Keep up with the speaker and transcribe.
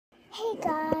Hey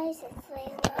guys, it's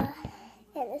Layla,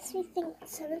 and this week thing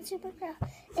 7 super craft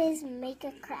is make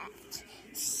a craft.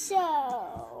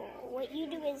 So what you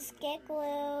do is get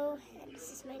glue, and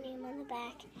this is my name on the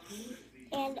back,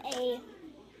 and a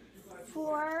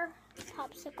 4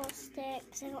 popsicle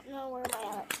sticks. I don't know where my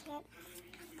others went.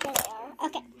 There they are.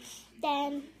 Okay,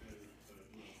 then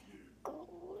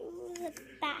glue the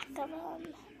back of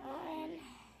them on.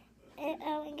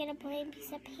 And get a plain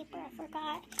piece of paper. I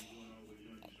forgot.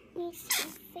 Needs to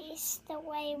face the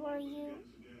way where you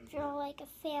draw like a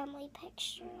family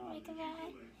picture, like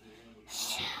that.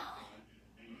 So,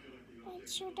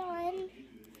 once you're done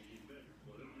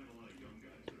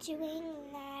doing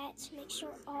that, make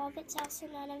sure all of it's out so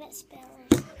none of it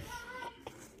spills.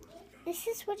 This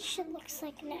is what it should look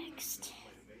like next.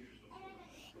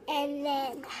 And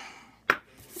then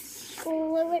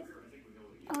glue it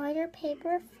on your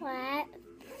paper flat.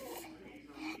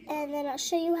 And then I'll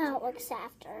show you how it looks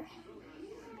after.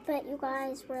 But you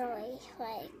guys really,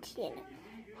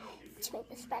 to make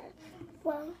this better.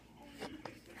 Well,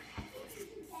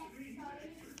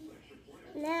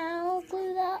 now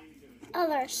glue the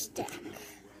other stick.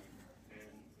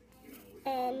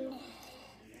 And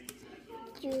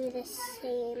do the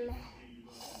same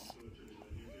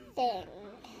thing.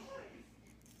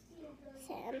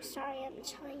 So I'm sorry I'm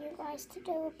telling you guys to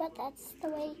do it, but that's the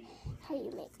way how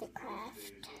you make the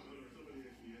craft.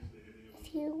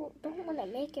 If you don't want to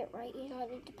make it right, you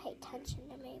don't need to pay attention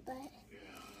to me, but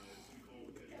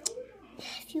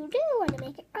if you do want to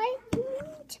make it right, you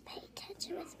need to pay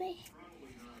attention with me.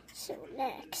 So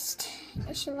next,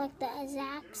 it should look the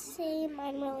exact same.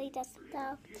 Mine really doesn't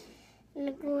though. I'm going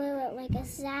to glue it like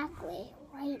exactly,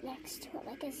 right next to it,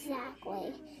 like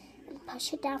exactly. And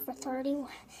push it down for 30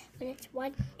 minutes.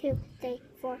 1, 2, 3,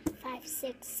 4, 5,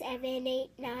 6, 7, 8,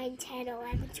 9, 10,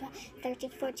 11, 12, 13,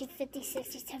 14, 15,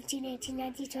 16, 17, 18,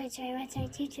 19, 20, 21,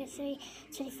 22, 23,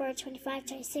 24, 25,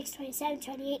 26, 27,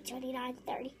 28, 29,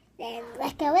 30. Then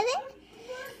let go with it.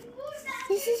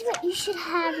 This is what you should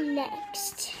have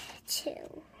next,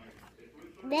 too.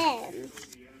 Then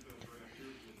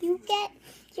you get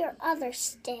your other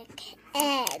stick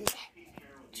and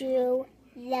do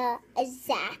the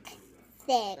exact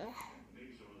thing.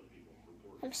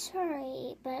 I'm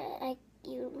sorry, but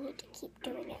you need to keep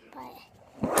doing it,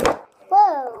 but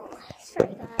whoa,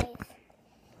 sorry guys.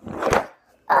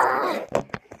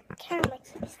 Camera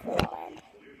keeps falling.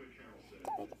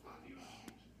 There we go.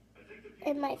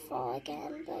 It might fall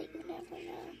again, but you never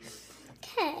know.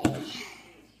 Okay.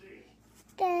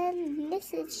 Then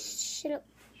this should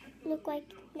look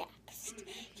like next.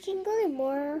 You can glue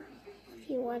more if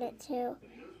you want it to,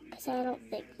 because I don't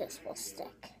think this will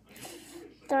stick.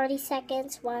 30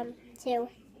 seconds. 1, 2,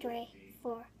 3,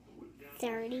 4,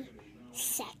 30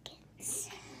 seconds.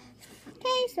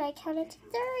 Okay, so I counted to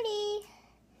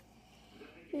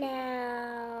 30.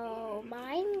 Now,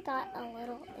 mine got a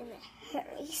little in a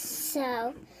hurry,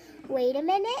 so wait a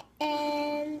minute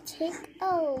and take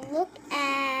a look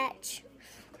at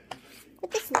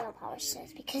what this nail polish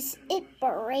says, because it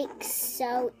breaks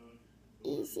so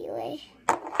easily.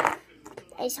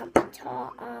 I just something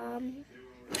to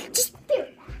just be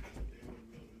right back.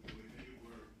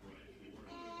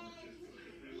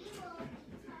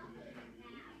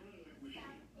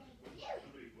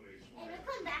 And I'll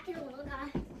come back in a little, guy.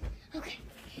 Okay,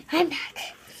 I'm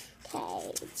back.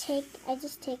 Okay, I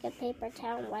just take a paper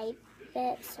towel and wipe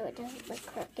it so it doesn't look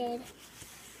crooked,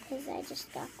 because I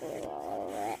just got glue all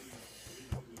over it.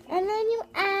 And then you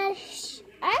add,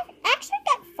 I actually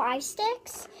got 5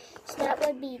 sticks, so that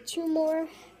would be 2 more.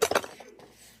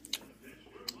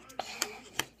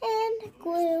 And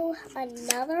glue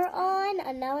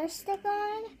another stick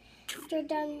on. After you're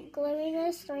done gluing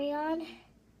those 3 on.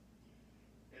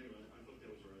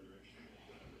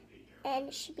 And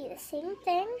it should be the same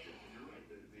thing.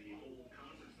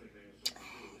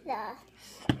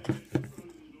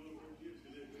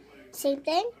 Same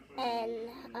thing. And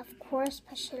of course,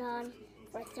 push it on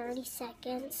for 30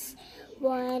 seconds.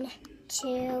 1,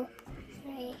 2,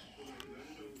 3,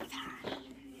 30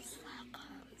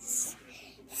 seconds.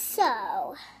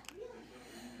 So,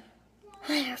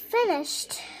 when you're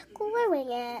finished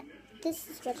gluing it, this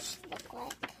is what it should look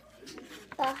like.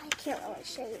 I can't really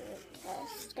show you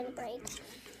because it's going to break.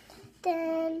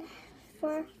 Then,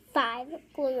 for 5,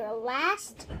 glue your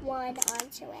last one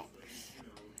onto it.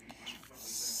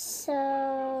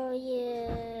 So, you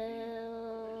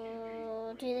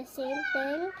do the same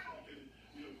thing.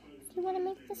 If you want to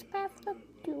make this craft look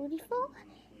beautiful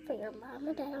for your mom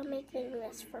and dad, I'm making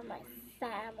this for my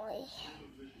family.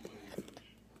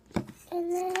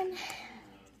 And then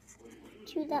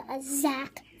do the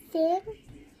exact thing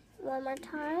one more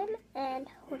time and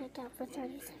hold it down for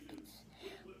 30 seconds.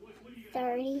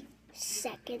 30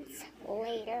 seconds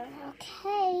later.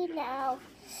 Okay, now.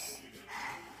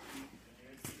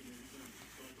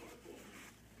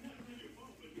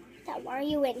 Now, why are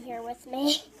you in here with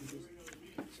me?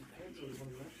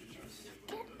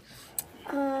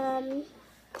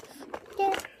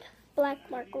 Yeah, black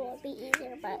marker will be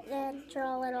easier, but then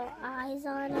draw little eyes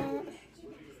on it.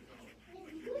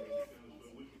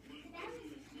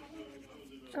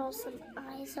 Draw some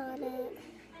eyes on it.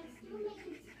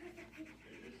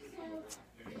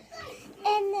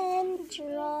 And then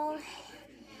draw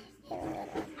a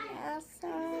little ass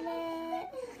on it.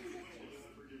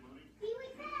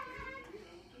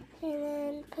 And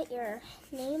then put your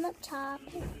name up top.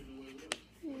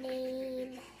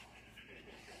 Name.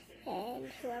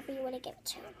 And whoever you want to give it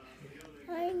to.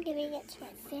 I'm giving it to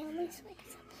my family, so I can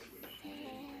say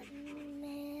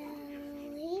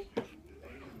family.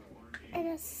 And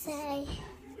I'll say,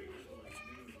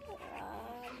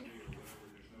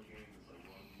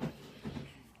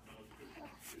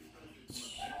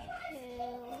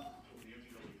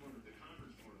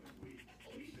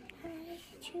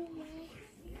 to my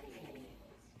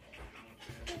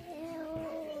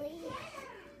family.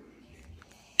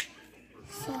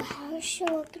 So how she'll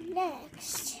look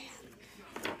next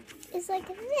is like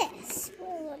this.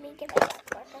 Well, let me give it that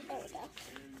marker. There we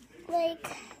go. Like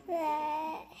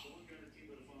that.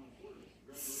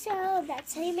 So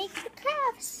that's how you make the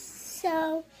crafts.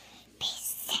 So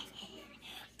peace.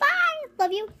 Bye.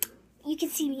 Love you. You can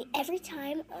see me every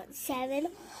time on 7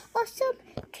 Awesome